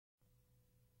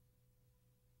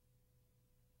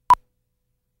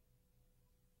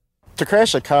To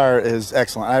crash a car is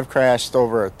excellent. I've crashed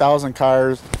over 1,000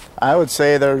 cars. I would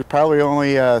say there's probably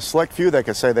only a select few that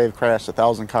could say they've crashed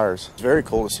 1,000 cars. It's very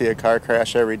cool to see a car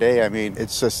crash every day. I mean,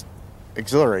 it's just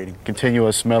exhilarating.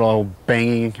 Continuous metal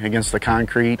banging against the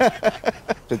concrete.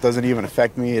 It doesn't even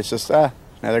affect me. It's just,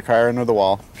 another car under the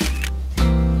wall.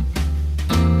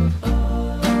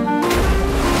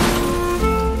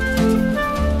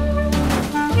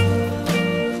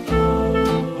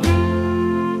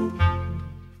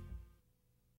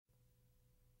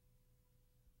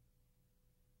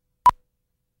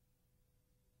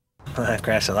 I've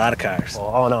crashed a lot of cars.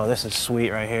 Oh no, this is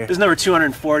sweet right here. This is number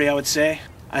 240, I would say.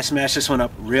 I smashed this one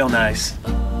up real nice.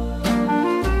 I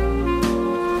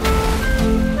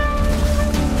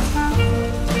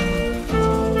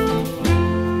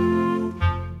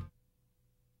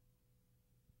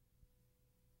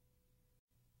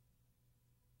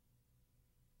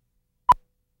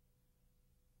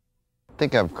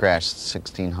think I've crashed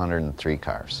 1,603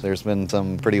 cars. There's been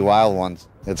some pretty wild ones.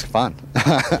 It's fun.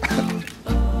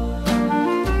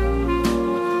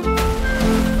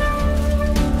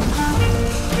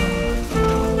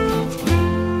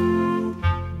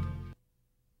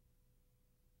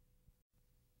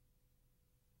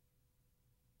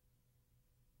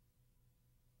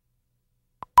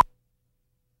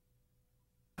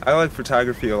 I like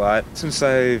photography a lot. Since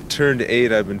I turned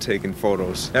 8, I've been taking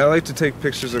photos. And I like to take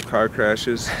pictures of car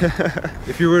crashes.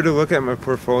 If you were to look at my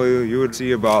portfolio, you would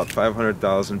see about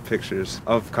 500,000 pictures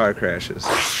of car crashes.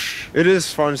 It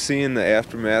is fun seeing the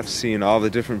aftermath, seeing all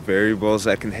the different variables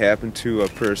that can happen to a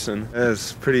person.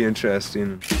 It's pretty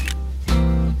interesting.